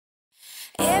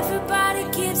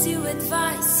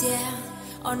advice, yeah,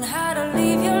 on how to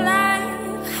live your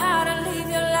life, how to live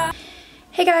your life.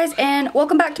 Hey guys, and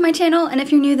welcome back to my channel, and if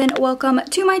you're new, then welcome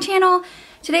to my channel.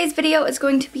 Today's video is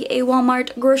going to be a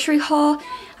Walmart grocery haul.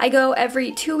 I go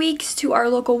every 2 weeks to our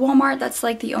local Walmart. That's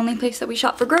like the only place that we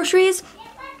shop for groceries.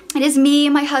 It is me,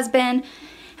 my husband,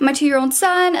 and my 2-year-old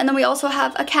son, and then we also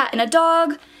have a cat and a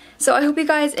dog. So I hope you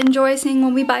guys enjoy seeing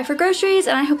what we buy for groceries,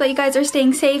 and I hope that you guys are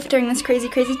staying safe during this crazy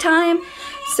time.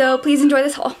 So please enjoy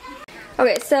this haul.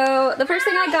 Okay, so the first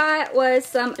thing I got was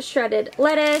some shredded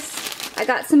lettuce. I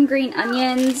got some green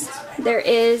onions. There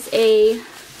is a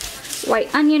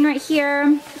white onion right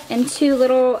here and 2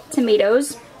 little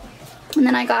tomatoes. And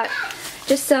then I got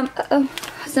just some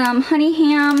honey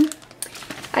ham.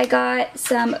 I got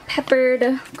some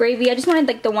peppered gravy. I just wanted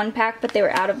like the 1 pack, but they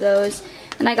were out of those.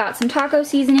 And I got some taco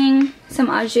seasoning, some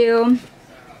au jus.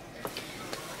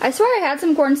 I swear I had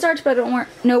some cornstarch, but I don't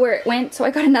know where it went, so I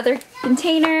got another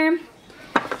container.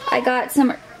 I got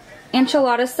some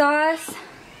enchilada sauce,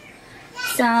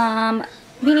 some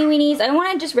beanie weenies. I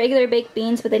wanted just regular baked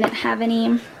beans, but they didn't have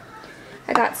any.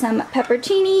 I got some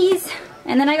pepperoncinis,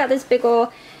 and then I got this big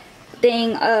ol'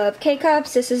 thing of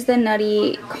K-Cups. This is the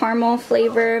nutty caramel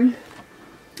flavor.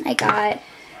 I got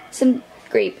some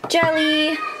grape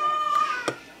jelly.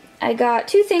 I got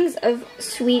 2 things of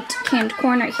sweet canned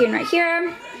corn right here and right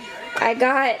here. I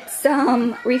got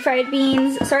some refried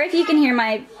beans. Sorry if you can hear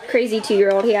my crazy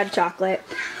 2-year-old, he had chocolate.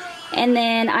 And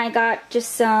then I got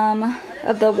just some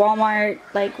of the Walmart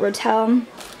like Rotel.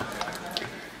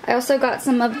 I also got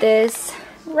some of this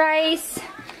rice,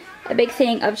 a big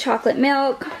thing of chocolate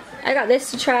milk. I got this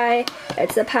to try.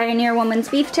 It's the Pioneer Woman's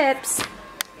Beef Tips.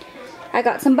 I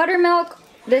got some buttermilk,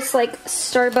 this like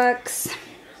Starbucks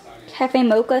cafe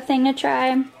mocha thing to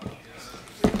try.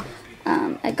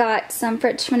 I got some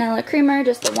French vanilla creamer,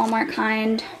 just the Walmart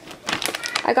kind.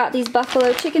 I got these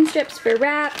buffalo chicken strips for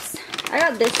wraps. I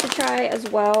got this to try as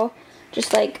well,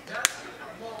 just like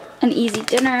an easy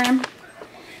dinner.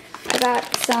 I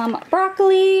got some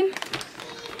broccoli,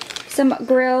 some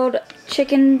grilled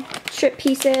chicken strip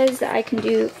pieces that I can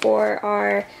do for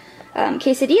our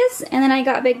quesadillas, and then I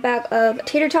got a big bag of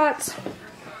tater tots.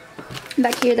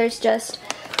 Back here there's just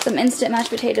some instant mashed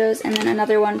potatoes and then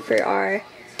another one for our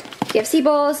KFC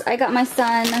bowls. I got my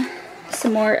son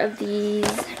some more of these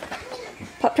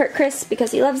Pop-Tart crisps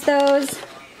because he loves those.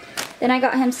 Then I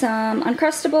got him some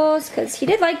Uncrustables because he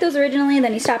did like those originally,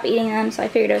 then he stopped eating them, so I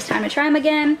figured it was time to try them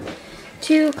again.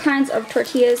 2 kinds of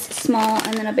tortillas, small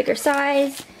and then a bigger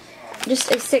size. Just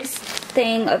a 6th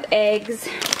thing of eggs.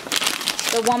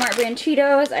 The Walmart brand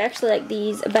Cheetos. I actually like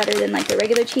these better than like the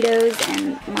regular Cheetos,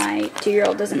 and my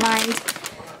 2-year-old doesn't mind.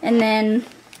 And then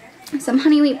some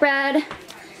honey wheat bread,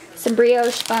 some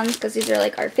brioche buns because these are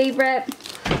like our favorite.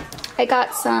 I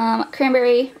got some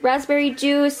cranberry raspberry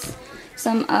juice,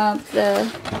 some of the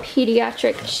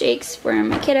pediatric shakes for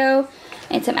my kiddo,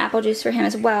 and some apple juice for him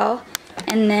as well.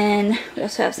 And then we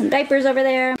also have some diapers over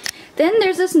there. Then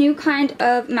there's this new kind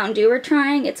of Mountain Dew we're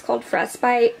trying. It's called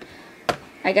Frostbite.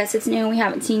 I guess it's new, we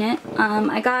haven't seen it.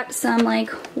 I got some like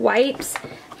wipes,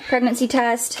 pregnancy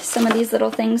test, some of these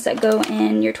little things that go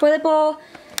in your toilet bowl,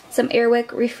 some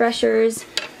Airwick refreshers,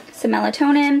 some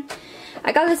melatonin.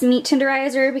 I got this meat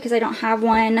tenderizer because I don't have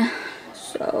one,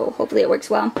 so hopefully it works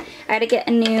well. I had to get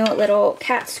a new little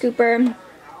cat scooper.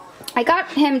 I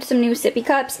got him some new sippy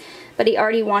cups, but he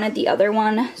already wanted the other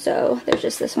one, so there's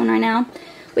just this one right now.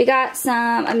 We got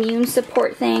some immune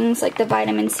support things like the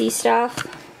vitamin C stuff.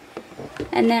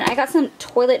 And then I got some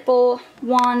toilet bowl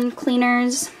wand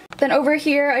cleaners. Then over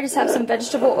here I just have some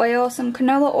vegetable oil, some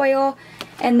canola oil,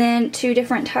 and then 2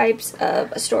 different types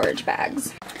of storage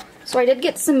bags. So I did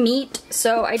get some meat.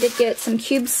 So I did get some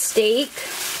cube steak.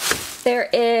 There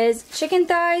is chicken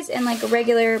thighs and like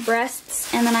regular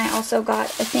breasts. And then I also got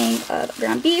a thing of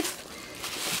ground beef.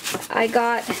 I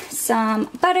got some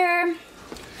butter.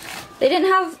 They didn't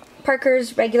have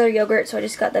Parker's regular yogurt, so I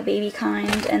just got the baby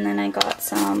kind. And then I got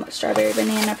some strawberry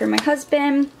banana for my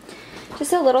husband.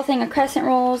 Just a little thing of crescent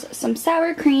rolls, some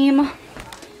sour cream,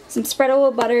 some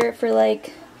spreadable butter for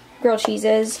like grilled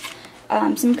cheeses,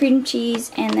 some cream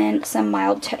cheese, and then some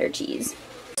mild cheddar cheese.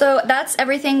 So that's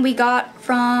everything we got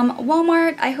from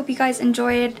Walmart. I hope you guys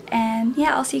enjoyed, and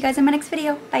yeah, I'll see you guys in my next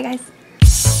video. Bye guys.